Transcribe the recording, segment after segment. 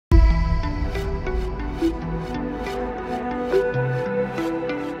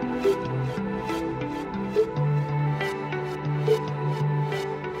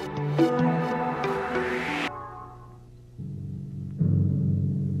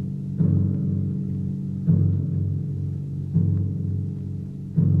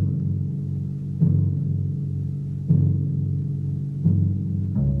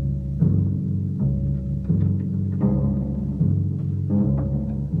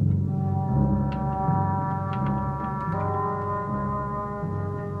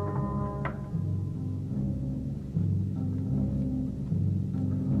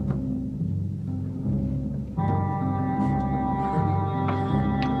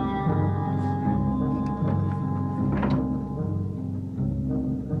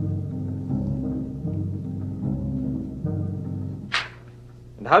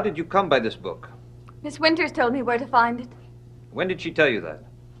how did you come by this book? Miss Winters told me where to find it. When did she tell you that?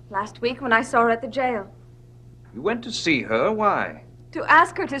 Last week when I saw her at the jail. You went to see her? Why? To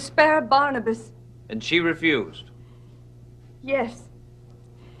ask her to spare Barnabas. And she refused? Yes.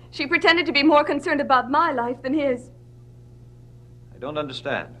 She pretended to be more concerned about my life than his. I don't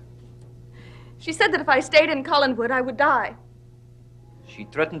understand. She said that if I stayed in Collinwood, I would die. She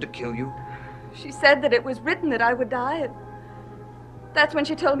threatened to kill you? She said that it was written that I would die, and that's when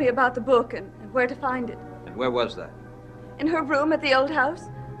she told me about the book and where to find it. And where was that? In her room at the old house.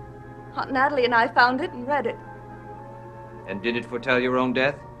 Aunt Natalie and I found it and read it. And did it foretell your own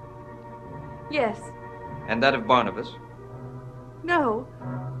death? Yes. And that of Barnabas? No.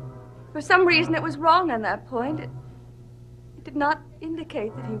 For some reason it was wrong on that point. It did not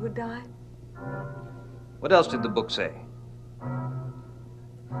indicate that he would die. What else did the book say?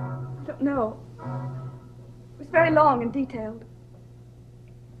 I don't know. It was very long and detailed.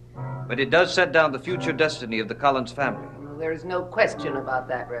 But it does set down the future destiny of the Collins family. Well, there is no question about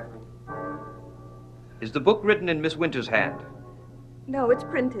that, Reverend. Is the book written in Miss Winters' hand? No, it's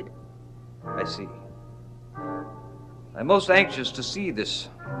printed. I see. I'm most anxious to see this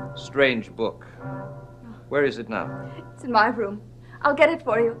strange book. Where is it now? It's in my room. I'll get it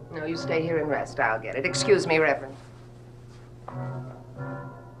for you. No, you stay here and rest. I'll get it. Excuse me, Reverend.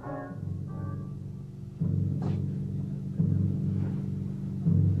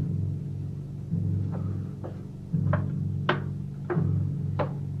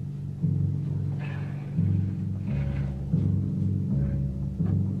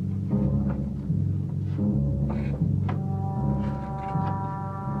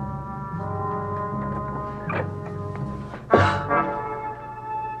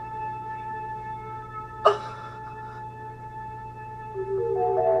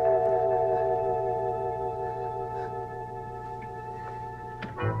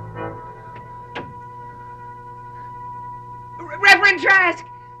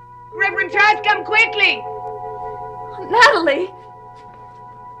 Reverend Trask, come quickly! Natalie!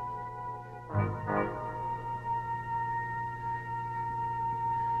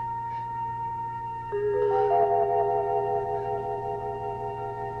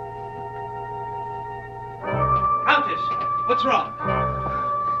 Countess, what's wrong?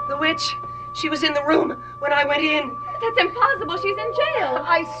 The witch. She was in the room when I went in. That's impossible. She's in jail.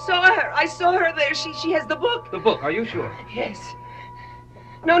 I saw her. I saw her there. She has the book. The book, are you sure? Yes.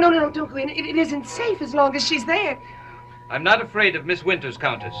 No, don't go in. It isn't safe as long as she's there. I'm not afraid of Miss Winters,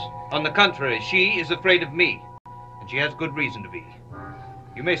 Countess. On the contrary, she is afraid of me. And she has good reason to be.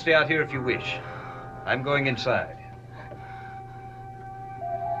 You may stay out here if you wish. I'm going inside.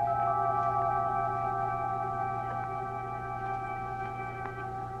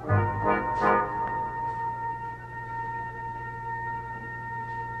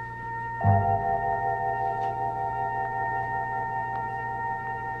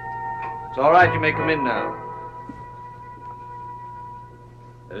 It's all right, you may come in now.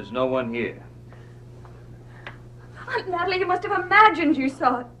 There's no one here. Aunt Natalie, you must have imagined you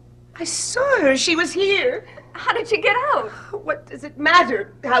saw it. I saw her. She was here. How did she get out? What does it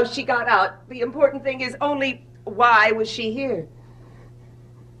matter how she got out? The important thing is only why was she here?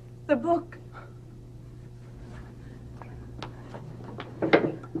 The book.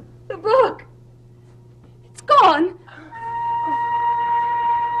 The book. It's gone.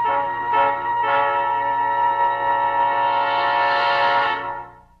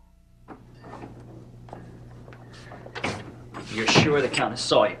 You're sure the Countess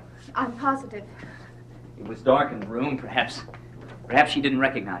saw you? I'm positive. It was dark in the room. Perhaps she didn't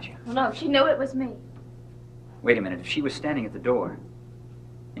recognize you. No, she knew it was me. Wait a minute. If she was standing at the door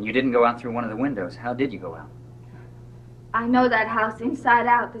and you didn't go out through one of the windows, how did you go out? I know that house inside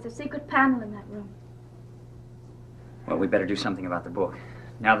out. There's a secret panel in that room. Well, we better do something about the book.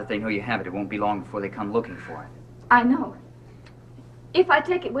 Now that they know you have it, it won't be long before they come looking for it. I know. If I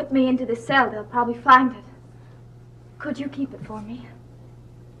take it with me into the cell, they'll probably find it. Could you keep it for me?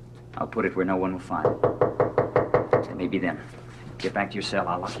 I'll put it where no one will find it. It may be them. Get back to your cell.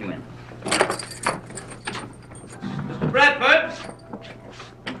 I'll lock you in. Mr. Bradford!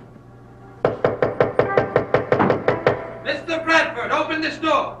 Mr. Bradford, open this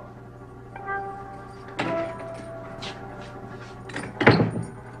door!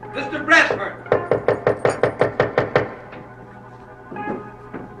 Mr. Bradford!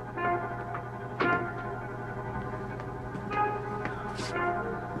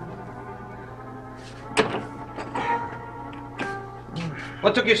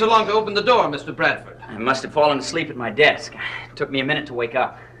 What took you so long to open the door, Mr. Bradford? I must have fallen asleep at my desk. It took me a minute to wake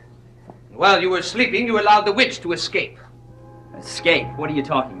up. While you were sleeping, you allowed the witch to escape. Escape? What are you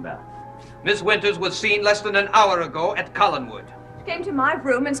talking about? Miss Winters was seen less than an hour ago at Collinwood. She came to my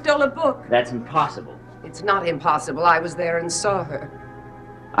room and stole a book. That's impossible. It's not impossible. I was there and saw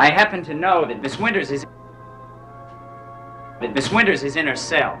her. I happen to know that Miss Winters is in her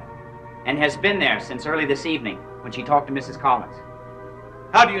cell and has been there since early this evening when she talked to Mrs. Collins.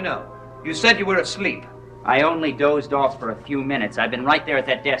 How do you know? You said you were asleep. I only dozed off for a few minutes. I've been right there at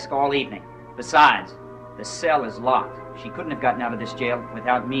that desk all evening. Besides, the cell is locked. She couldn't have gotten out of this jail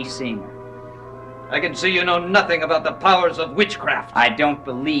without me seeing her. I can see you know nothing about the powers of witchcraft. I don't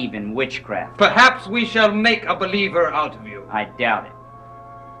believe in witchcraft. Perhaps we shall make a believer out of you. I doubt it.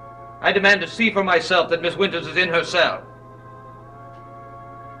 I demand to see for myself that Miss Winters is in her cell.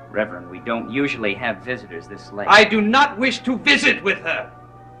 Reverend, we don't usually have visitors this late. I do not wish to visit with her.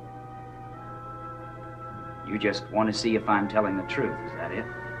 You just want to see if I'm telling the truth, is that it?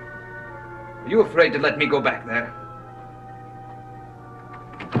 Are you afraid to let me go back there?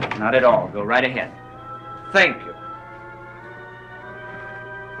 Not at all. Go right ahead. Thank you.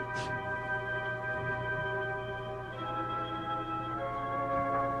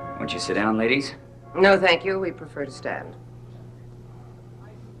 Won't you sit down, ladies? No, thank you. We prefer to stand.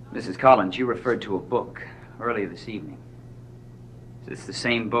 Mrs. Collins, you referred to a book earlier this evening. Is this the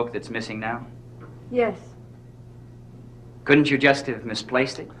same book that's missing now? Yes. Couldn't you just have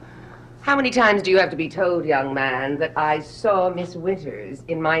misplaced it? How many times do you have to be told, young man, that I saw Miss Winters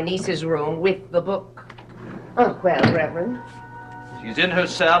in my niece's room with the book? Oh, well, Reverend. She's in her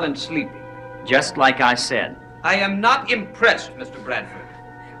cell and sleeping. Just like I said. I am not impressed, Mr. Bradford.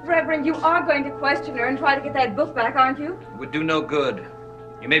 Reverend, you are going to question her and try to get that book back, aren't you? It would do no good.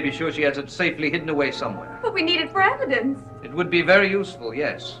 You may be sure she has it safely hidden away somewhere. But we need it for evidence. It would be very useful,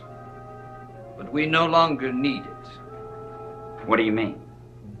 yes. But we no longer need it. What do you mean?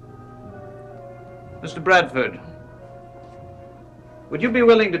 Mr. Bradford, would you be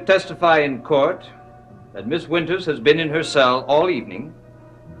willing to testify in court that Miss Winters has been in her cell all evening?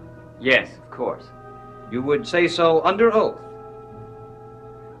 Yes, of course. You would say so under oath.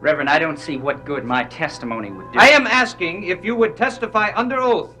 Reverend, I don't see what good my testimony would do. I am asking if you would testify under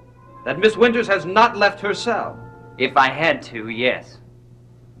oath that Miss Winters has not left her cell. If I had to, yes.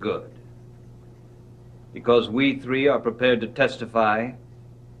 Good. Because we three are prepared to testify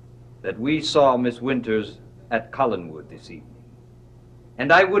that we saw Miss Winters at Collinwood this evening.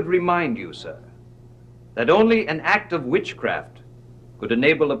 And I would remind you, sir, that only an act of witchcraft could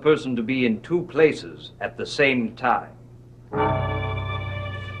enable a person to be in two places at the same time.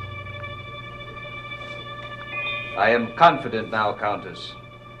 I am confident now, Countess,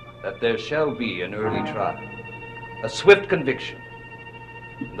 that there shall be an early trial, a swift conviction.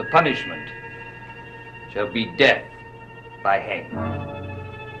 The punishment shall be death by hanging.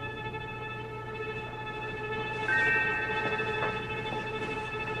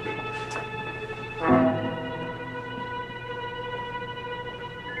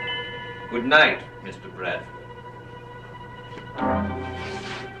 Good night, Mr. Bradford.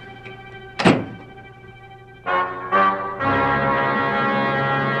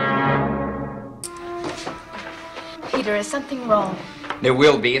 Peter, is something wrong? There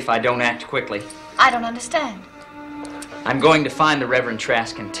will be if I don't act quickly. I don't understand. I'm going to find the Reverend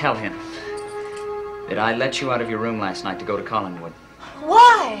Trask and tell him that I let you out of your room last night to go to Collinwood.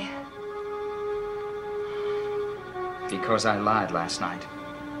 Why? Because I lied last night.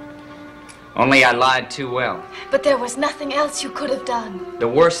 Only I lied too well. But there was nothing else you could have done. The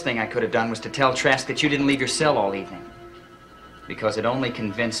worst thing I could have done was to tell Trask that you didn't leave your cell all evening. Because it only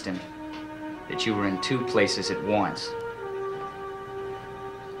convinced him that you were in two places at once.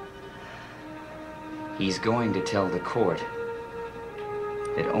 He's going to tell the court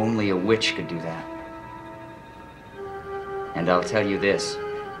that only a witch could do that. And I'll tell you this,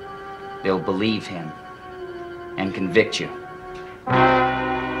 they'll believe him and convict you.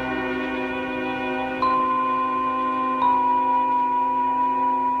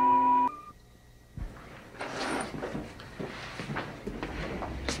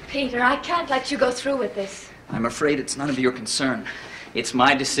 Peter, I can't let you go through with this. I'm afraid it's none of your concern. It's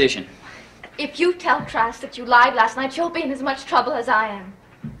my decision. If you tell Trask that you lied last night, you'll be in as much trouble as I am.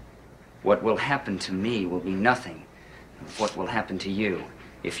 What will happen to me will be nothing of what will happen to you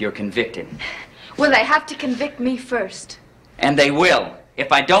if you're convicted. Well, they have to convict me first. And they will,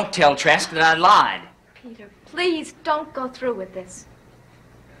 if I don't tell Trask that I lied. Peter, please don't go through with this.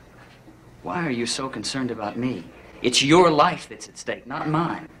 Why are you so concerned about me? It's your life that's at stake, not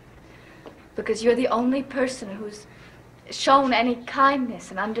mine. Because you're the only person who's shown any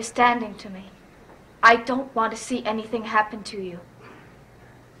kindness and understanding to me. I don't want to see anything happen to you.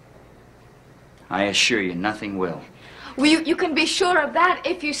 I assure you, nothing will. Well, you can be sure of that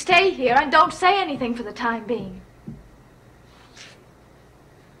if you stay here and don't say anything for the time being.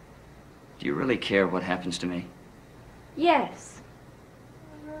 Do you really care what happens to me? Yes.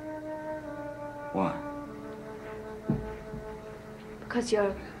 Why? Because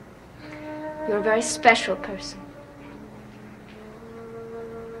you're a very special person.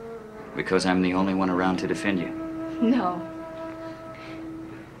 Because I'm the only one around to defend you? No.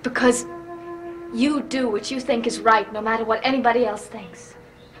 Because you do what you think is right, no matter what anybody else thinks.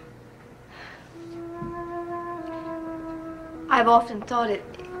 I've often thought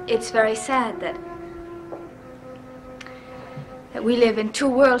it's very sad that we live in two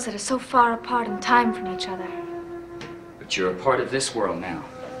worlds that are so far apart in time from each other. But you're a part of this world now.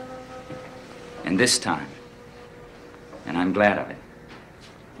 And this time. And I'm glad of it.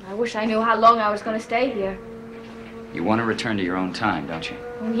 I wish I knew how long I was going to stay here. You want to return to your own time, don't you?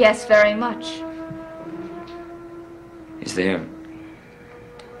 Yes, very much. Is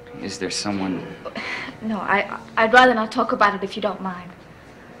there someone... No, I'd rather not talk about it if you don't mind.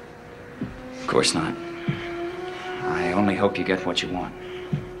 Of course not. I only hope you get what you want.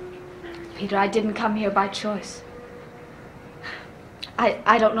 Peter, I didn't come here by choice.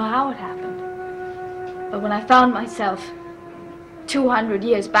 I don't know how it happened. But when I found myself 200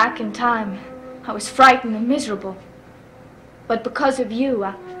 years back in time, I was frightened and miserable. But because of you,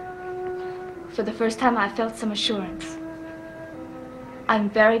 for the first time I felt some assurance. I'm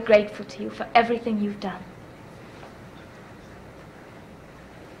very grateful to you for everything you've done.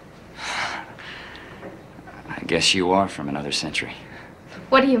 I guess you are from another century.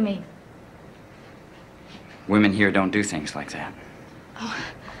 What do you mean? Women here don't do things like that. Oh,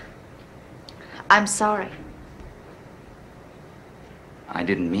 I'm sorry. I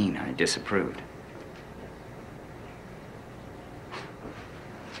didn't mean I disapproved.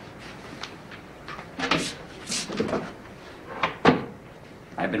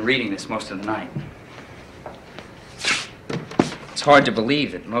 I've been reading this most of the night. It's hard to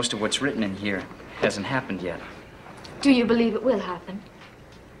believe that most of what's written in here hasn't happened yet. Do you believe it will happen?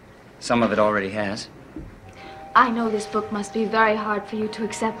 Some of it already has. I know this book must be very hard for you to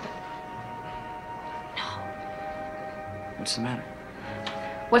accept. No. What's the matter?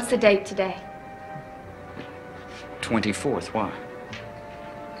 What's the date today? 24th, why?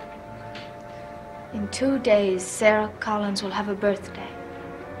 In 2 days, Sarah Collins will have a birthday.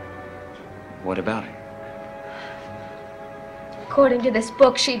 What about it? According to this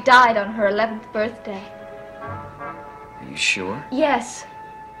book, she died on her 11th birthday. Are you sure? Yes.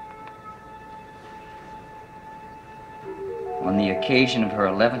 On the occasion of her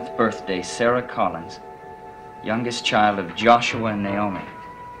 11th birthday, Sarah Collins, youngest child of Joshua and Naomi,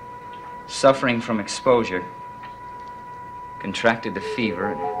 suffering from exposure, contracted the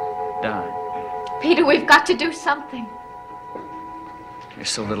fever and died. Peter, we've got to do something. There's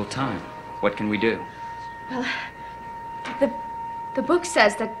so little time. What can we do? Well, the book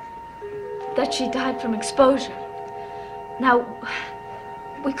says that she died from exposure. Now,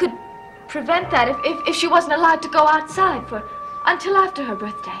 we could prevent that if she wasn't allowed to go outside until after her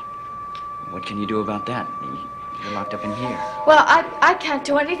birthday. What can you do about that? You're locked up in here. Well, I can't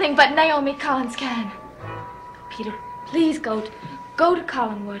do anything, but Naomi Collins can. Peter, please go to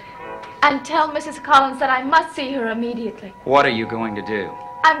Collinwood and tell Mrs. Collins that I must see her immediately. What are you going to do?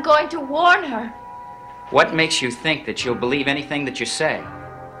 I'm going to warn her. What makes you think that she'll believe anything that you say?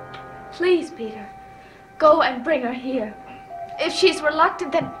 Please, Peter, go and bring her here. If she's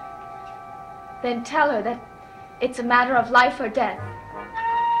reluctant, then tell her that it's a matter of life or death.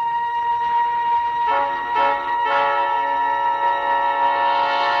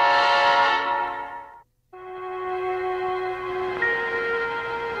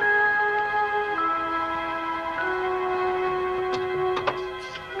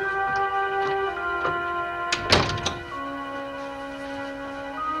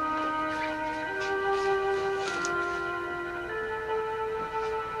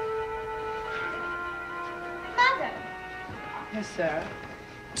 Yes, Sarah?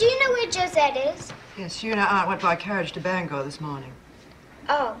 Do you know where Josette is? Yes, you and her aunt went by carriage to Bangor this morning.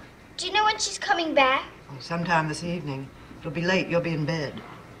 Oh, do you know when she's coming back? Oh, sometime this evening. It'll be late. You'll be in bed.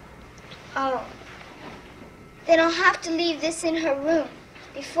 Oh, then I'll have to leave this in her room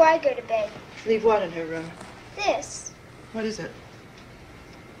before I go to bed. Leave what in her room? This. What is it?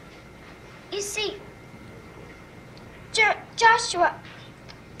 You see, Joshua,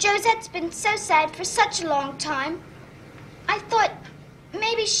 Josette's been so sad for such a long time. I thought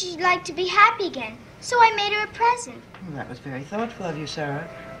maybe she'd like to be happy again, so I made her a present. Well, that was very thoughtful of you, Sarah.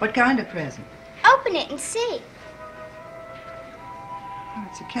 What kind of present? Open it and see. Oh,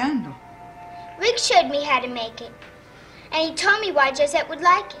 it's a candle. Rick showed me how to make it. and he told me why Josette would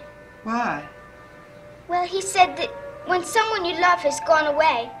like it. Why? Well, he said that when someone you love has gone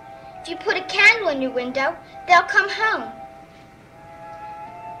away, if you put a candle in your window, they'll come home.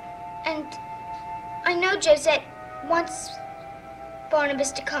 And I know Josette wants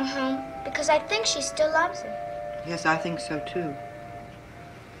Barnabas to come home because I think she still loves him. Yes, I think so, too.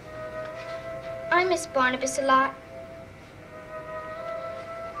 I miss Barnabas a lot.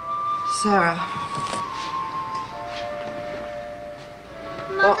 Sarah.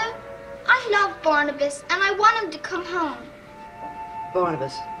 Mother, I love Barnabas, and I want him to come home.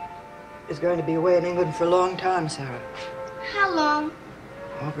 Barnabas is going to be away in England for a long time, Sarah. How long?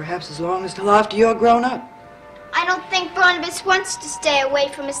 Well, perhaps as long as till after you're grown up. I don't think Barnabas wants to stay away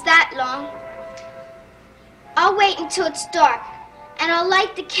from us that long. I'll wait until it's dark, and I'll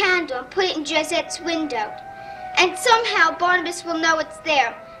light the candle and put it in Josette's window. And somehow Barnabas will know it's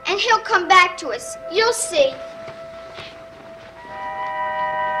there, and he'll come back to us. You'll see.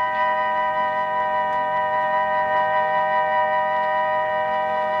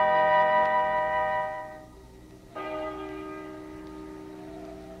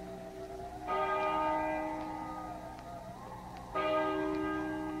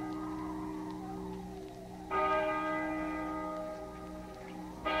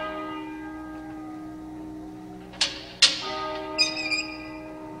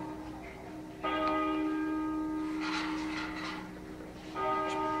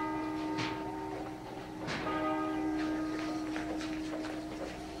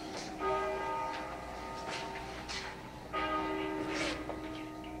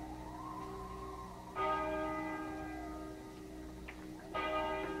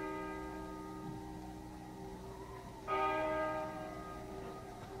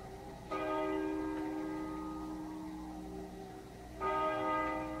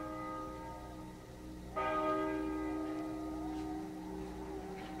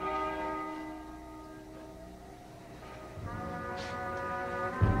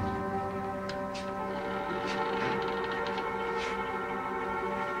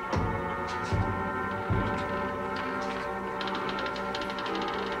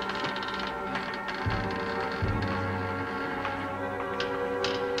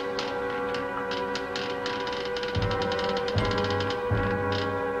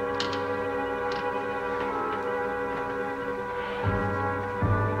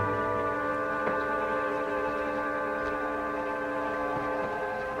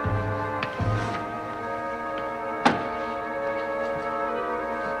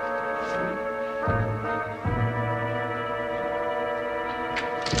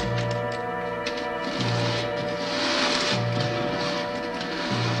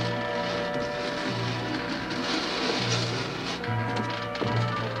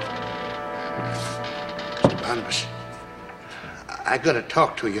 Barnabas, I gotta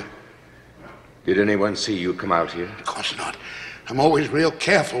talk to you. Did anyone see you come out here? Of course not. I'm always real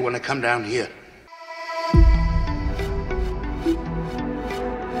careful when I come down here.